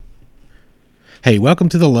Hey, welcome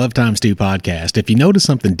to the Love Times 2 podcast. If you notice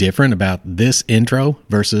something different about this intro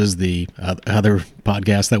versus the other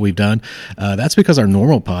podcasts that we've done, that's because our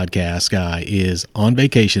normal podcast guy is on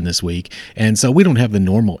vacation this week, and so we don't have the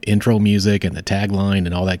normal intro music and the tagline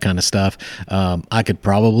and all that kind of stuff. I could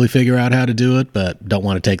probably figure out how to do it, but don't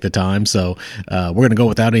want to take the time, so we're going to go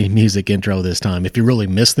without any music intro this time. If you really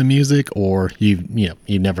miss the music, or you've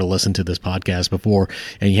never listened to this podcast before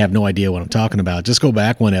and you have no idea what I'm talking about, just go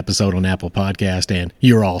back one episode on Apple Podcast and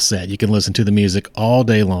you're all set. You can listen to the music all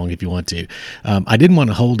day long if you want to. I didn't want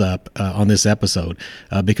to hold up on this episode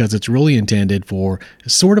because it's really intended for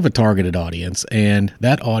sort of a targeted audience, and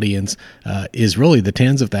that audience is really the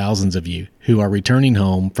tens of thousands of you who are returning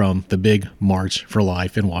home from the big March for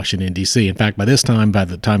Life in Washington, D.C. In fact, by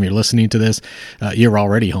the time you're listening to this, you're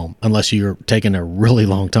already home, unless you're taking a really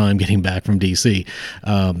long time getting back from D.C.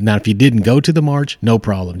 Now, if you didn't go to the march, no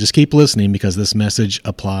problem. Just keep listening because this message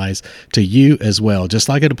applies to you as well, just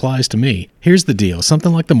like it applies to me. Here's the deal.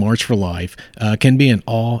 Something like the March for Life can be an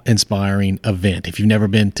awe-inspiring event. If you've never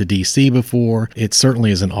been to D.C. before, it certainly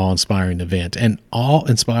is an awe-inspiring event. And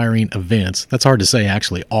awe-inspiring events, that's hard to say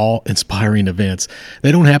actually, awe-inspiring events,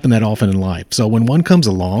 they don't happen that often in life. So when one comes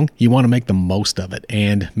along, you want to make the most of it.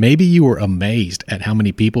 And maybe you were amazed at how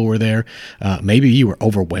many people were there. Maybe you were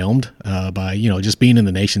overwhelmed by, just being in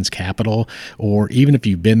the nation's capital, or even if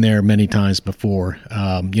you've been there many times before,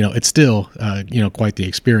 it's still, quite the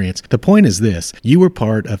experience. The point is this: you were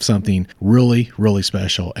part of something really, really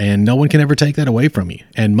special, and no one can ever take that away from you.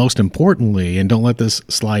 And most importantly, and don't let this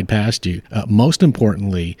slide past you, most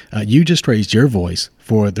importantly, you just raised your voice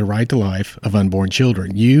for the right to life of unborn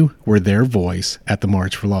children. You were their voice at the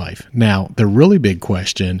March for Life. Now, the really big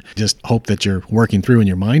question, just hope that you're working through in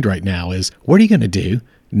your mind right now, is what are you going to do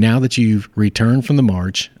now that you've returned from the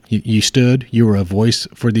march? You were a voice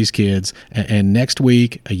for these kids, and next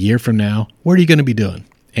week, a year from now, what are you going to be doing?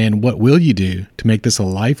 And what will you do to make this a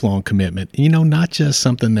lifelong commitment? Not just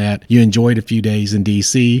something that you enjoyed a few days in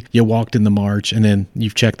D.C., you walked in the march, and then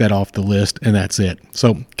you've checked that off the list, and that's it.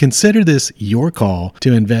 So consider this your call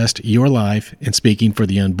to invest your life in speaking for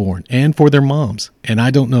the unborn and for their moms. And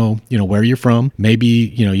I don't know, where you're from. Maybe,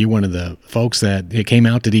 you're one of the folks that came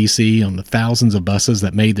out to D.C. on the thousands of buses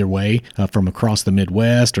that made their way from across the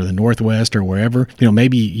Midwest or the Northwest or wherever.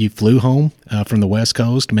 Maybe you flew home from the West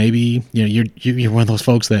Coast. Maybe, you're one of those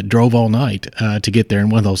folks that drove all night to get there in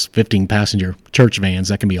one of those 15-passenger church vans.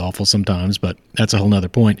 That can be awful sometimes, but that's a whole nother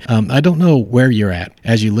point. I don't know where you're at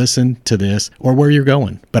as you listen to this or where you're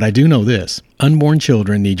going, but I do know this: unborn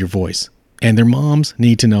children need your voice. And their moms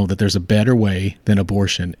need to know that there's a better way than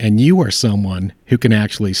abortion. And you are someone who can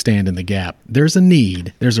actually stand in the gap. There's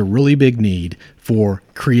a really big need for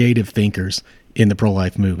creative thinkers in the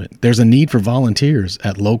pro-life movement. There's a need for volunteers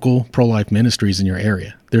at local pro-life ministries in your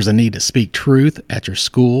area. There's a need to speak truth at your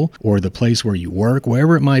school or the place where you work,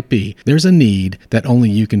 wherever it might be. There's a need that only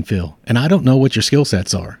you can fill. And I don't know what your skill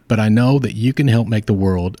sets are, but I know that you can help make the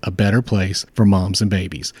world a better place for moms and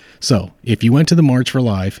babies. So if you went to the March for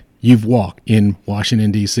Life, you've walked in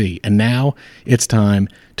Washington, D.C., and now it's time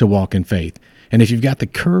to walk in faith. And if you've got the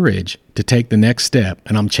courage to take the next step,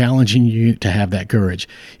 and I'm challenging you to have that courage,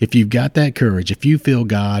 if you've got that courage, if you feel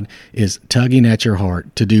God is tugging at your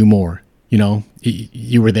heart to do more,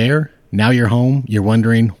 you were there, now you're home, you're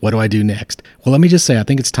wondering, what do I do next? Well, let me just say, I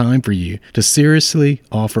think it's time for you to seriously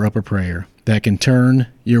offer up a prayer that can turn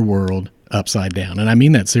your world upside down. And I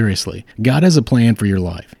mean that seriously. God has a plan for your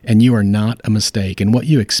life, and you are not a mistake. And what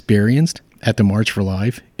you experienced at the March for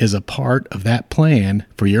Life is a part of that plan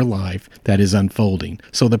for your life that is unfolding.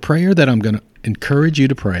 So the prayer that I'm going to encourage you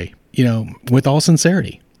to pray, with all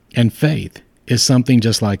sincerity and faith, is something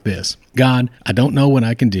just like this: God, I don't know what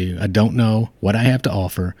I can do. I don't know what I have to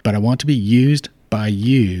offer, but I want to be used by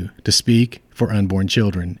you to speak for unborn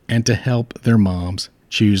children and to help their moms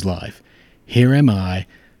choose life. Here am I.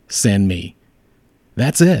 Send me.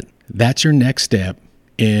 That's it. That's your next step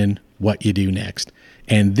in what you do next.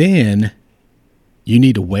 And then you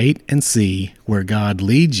need to wait and see where God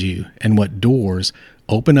leads you and what doors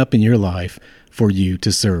open up in your life for you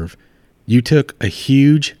to serve. You took a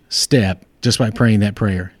huge step just by praying that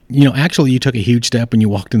prayer. Actually, you took a huge step when you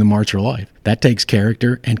walked in the March for Life. That takes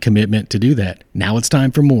character and commitment to do that. Now it's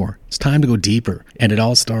time for more. It's time to go deeper. And it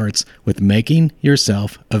all starts with making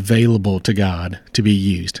yourself available to God to be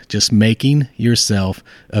used. Just making yourself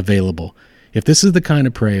available. If this is the kind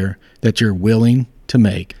of prayer that you're willing to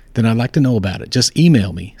make, then I'd like to know about it. Just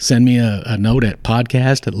email me. Send me a note at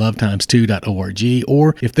podcast@lovetimes2.org.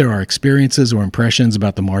 Or if there are experiences or impressions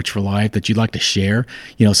about the March for Life that you'd like to share,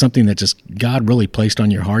 something that just God really placed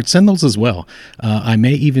on your heart, send those as well. I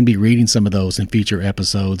may even be reading some of those in future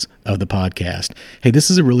episodes of the podcast. Hey, this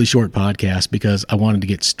is a really short podcast because I wanted to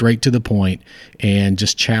get straight to the point and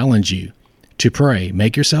just challenge you to pray.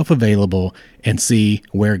 Make yourself available and see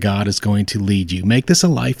where God is going to lead you. Make this a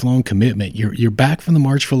lifelong commitment. You're back from the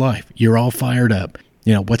March for Life. You're all fired up.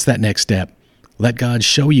 What's that next step? Let God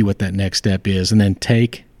show you what that next step is, and then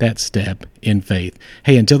take that step in faith.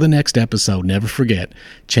 Hey, until the next episode, never forget,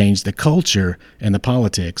 change the culture and the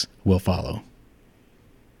politics will follow.